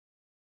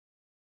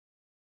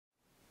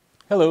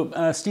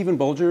Hello, Stephen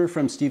Bulger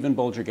from Stephen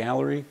Bulger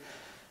Gallery.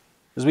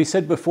 As we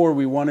said before,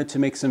 we wanted to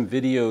make some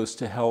videos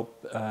to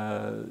help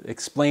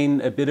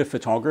explain a bit of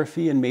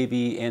photography and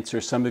maybe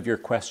answer some of your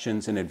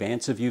questions in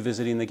advance of you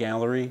visiting the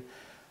gallery.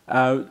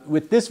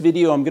 With this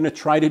video, I'm going to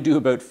try to do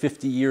about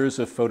 50 years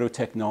of photo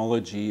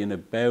technology in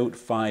about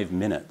 5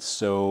 minutes.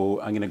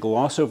 So I'm going to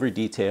gloss over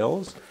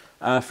details.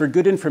 For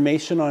good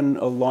information on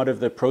a lot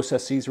of the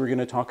processes we're going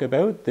to talk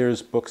about,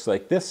 there's books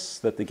like this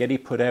that the Getty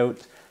put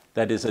out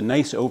that is a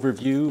nice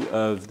overview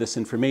of this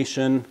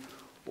information,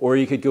 or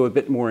you could go a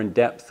bit more in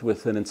depth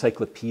with an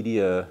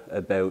encyclopedia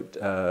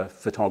about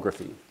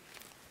photography.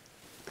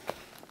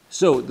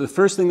 So the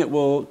first thing that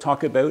we'll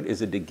talk about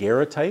is a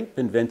daguerreotype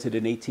invented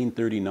in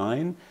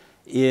 1839.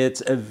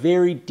 It's a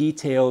very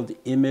detailed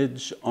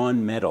image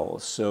on metal.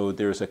 So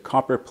there's a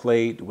copper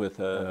plate with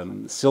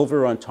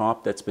silver on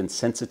top that's been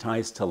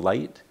sensitized to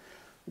light.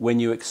 When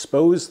you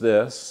expose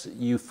this,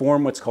 you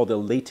form what's called a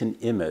latent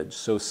image.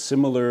 So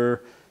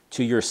similar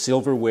to your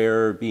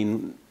silverware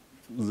being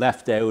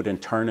left out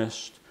and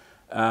tarnished.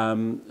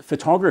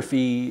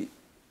 Photography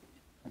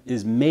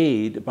is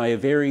made by a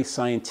very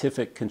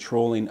scientific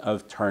controlling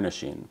of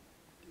tarnishing.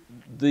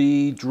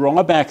 The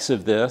drawbacks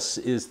of this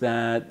is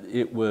that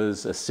it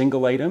was a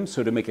single item,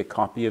 so to make a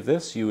copy of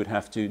this, you would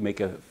have to make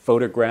a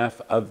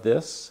photograph of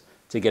this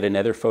to get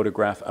another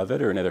photograph of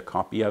it or another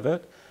copy of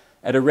it.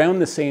 At around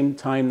the same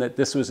time that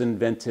this was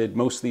invented,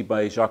 mostly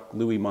by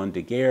Jacques-Louis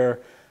Mondeguer,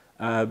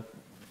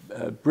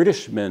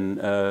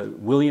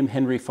 Britishman William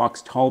Henry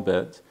Fox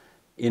Talbot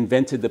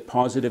invented the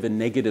positive and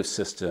negative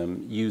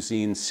system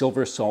using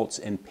silver salts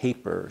and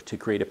paper to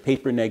create a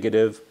paper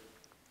negative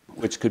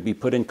which could be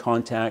put in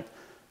contact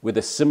with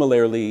a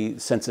similarly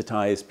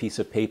sensitized piece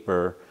of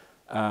paper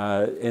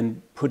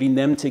and putting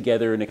them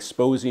together and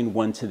exposing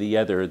one to the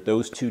other,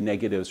 those two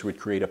negatives would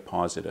create a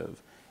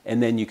positive.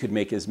 And then you could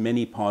make as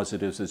many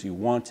positives as you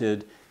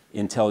wanted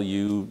until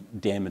you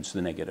damaged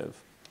the negative.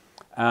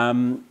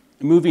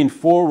 Moving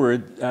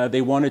forward,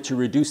 they wanted to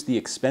reduce the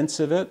expense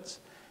of it,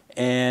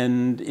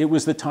 and it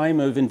was the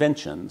time of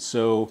invention.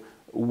 So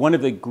one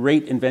of the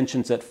great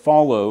inventions that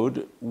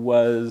followed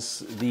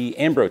was the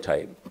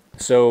ambrotype.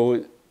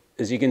 So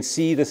as you can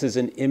see, this is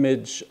an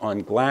image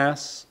on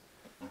glass.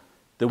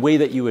 The way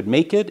that you would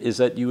make it is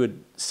that you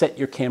would set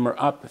your camera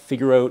up,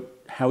 figure out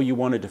how you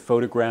wanted to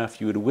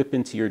photograph, you would whip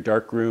into your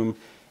darkroom,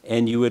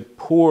 and you would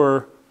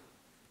pour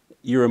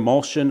your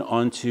emulsion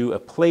onto a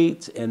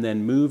plate and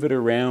then move it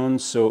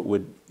around so it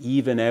would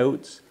even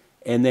out.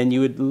 And then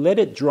you would let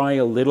it dry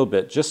a little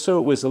bit, just so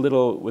it was a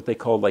little, what they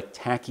call like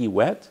tacky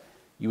wet.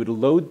 You would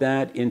load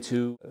that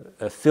into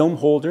a film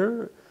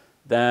holder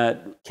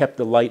that kept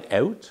the light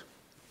out.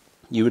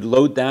 You would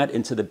load that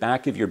into the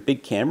back of your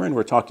big camera, and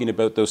we're talking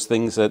about those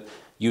things that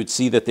you would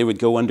see that they would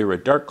go under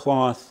a dark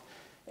cloth,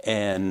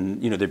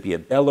 and there'd be a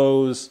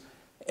bellows,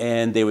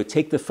 and they would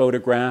take the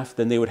photograph,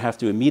 then they would have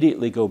to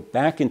immediately go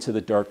back into the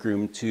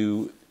darkroom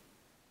to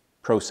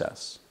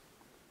process.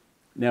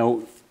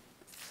 Now,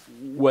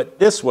 what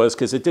this was,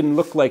 because it didn't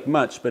look like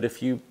much, but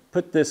if you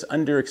put this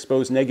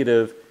underexposed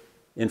negative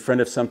in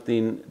front of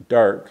something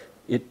dark,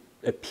 it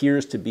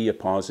appears to be a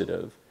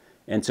positive.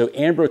 And so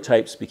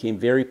ambrotypes became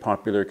very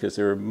popular because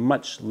they were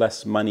much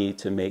less money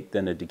to make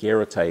than a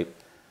daguerreotype.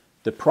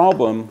 The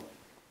problem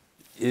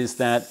is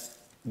that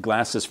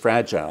glass is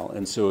fragile,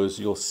 and so as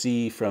you'll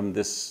see from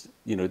this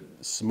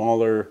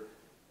smaller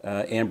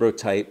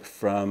ambrotype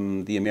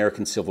from the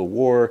American Civil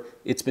War,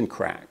 it's been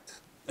cracked.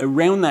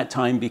 Around that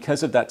time,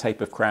 because of that type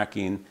of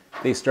cracking,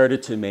 they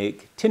started to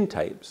make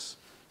tintypes.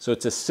 So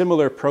it's a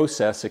similar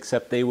process,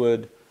 except they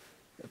would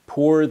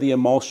pour the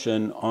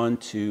emulsion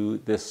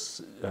onto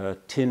this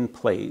tin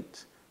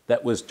plate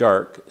that was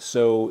dark,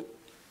 so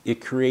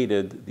it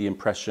created the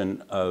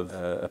impression of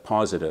a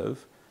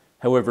positive.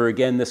 However,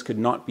 again, this could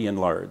not be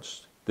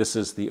enlarged. This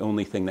is the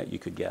only thing that you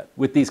could get.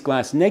 With these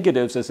glass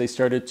negatives, as they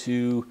started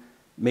to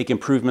make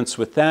improvements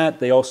with that,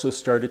 they also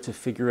started to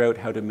figure out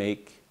how to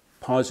make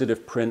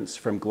positive prints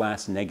from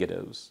glass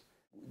negatives.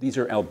 These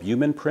are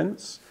albumin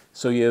prints.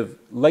 So you have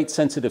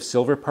light-sensitive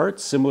silver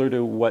parts, similar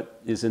to what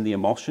is in the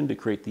emulsion to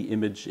create the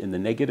image in the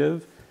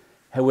negative.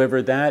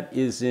 However, that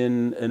is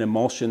in an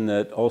emulsion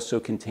that also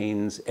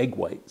contains egg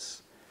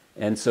whites.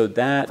 And so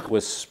that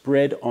was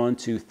spread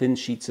onto thin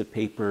sheets of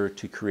paper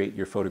to create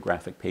your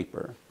photographic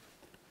paper.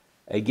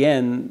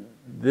 Again,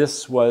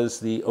 this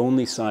was the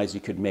only size you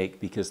could make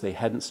because they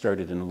hadn't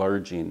started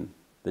enlarging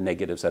the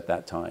negatives at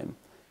that time.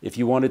 If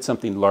you wanted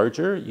something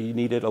larger, you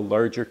needed a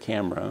larger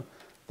camera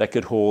that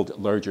could hold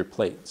larger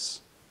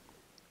plates.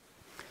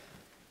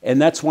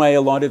 And that's why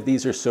a lot of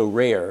these are so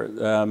rare.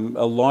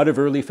 A lot of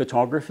early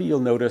photography, you'll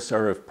notice,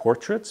 are of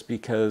portraits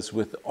because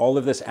with all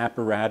of this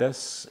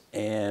apparatus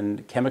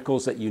and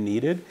chemicals that you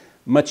needed,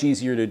 much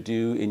easier to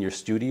do in your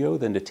studio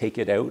than to take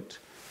it out,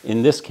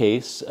 in this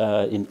case,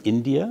 in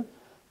India.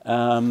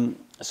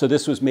 So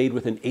this was made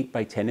with an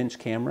 8x10"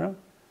 camera,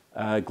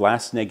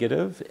 glass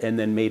negative, and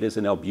then made as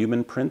an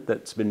albumin print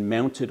that's been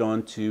mounted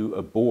onto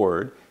a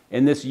board.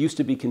 And this used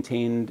to be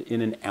contained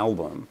in an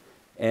album.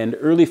 And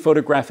early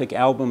photographic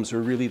albums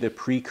were really the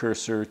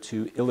precursor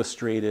to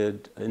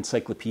illustrated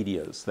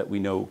encyclopedias that we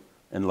know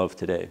and love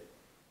today,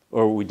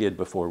 or we did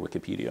before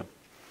Wikipedia.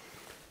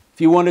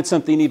 If you wanted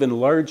something even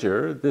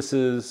larger, this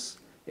is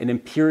an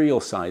imperial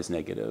size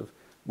negative,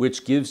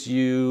 which gives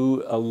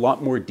you a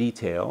lot more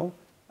detail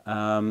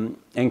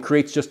and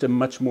creates just a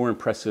much more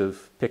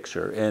impressive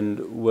picture, and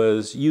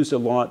was used a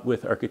lot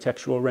with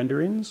architectural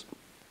renderings,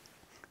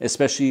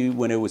 especially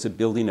when it was a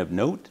building of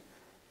note.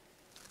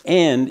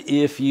 And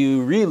if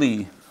you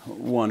really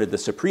wanted the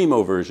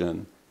Supremo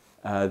version,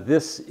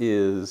 this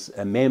is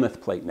a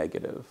mammoth plate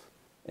negative.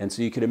 And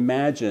so you could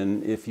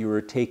imagine if you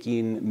were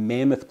taking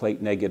mammoth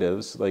plate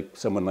negatives, like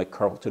someone like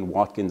Carlton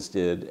Watkins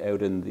did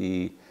out in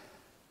the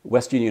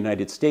Western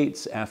United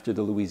States after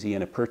the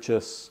Louisiana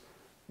Purchase,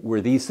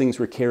 where these things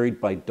were carried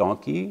by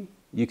donkey,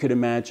 you could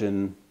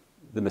imagine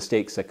the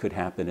mistakes that could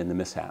happen and the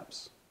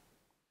mishaps.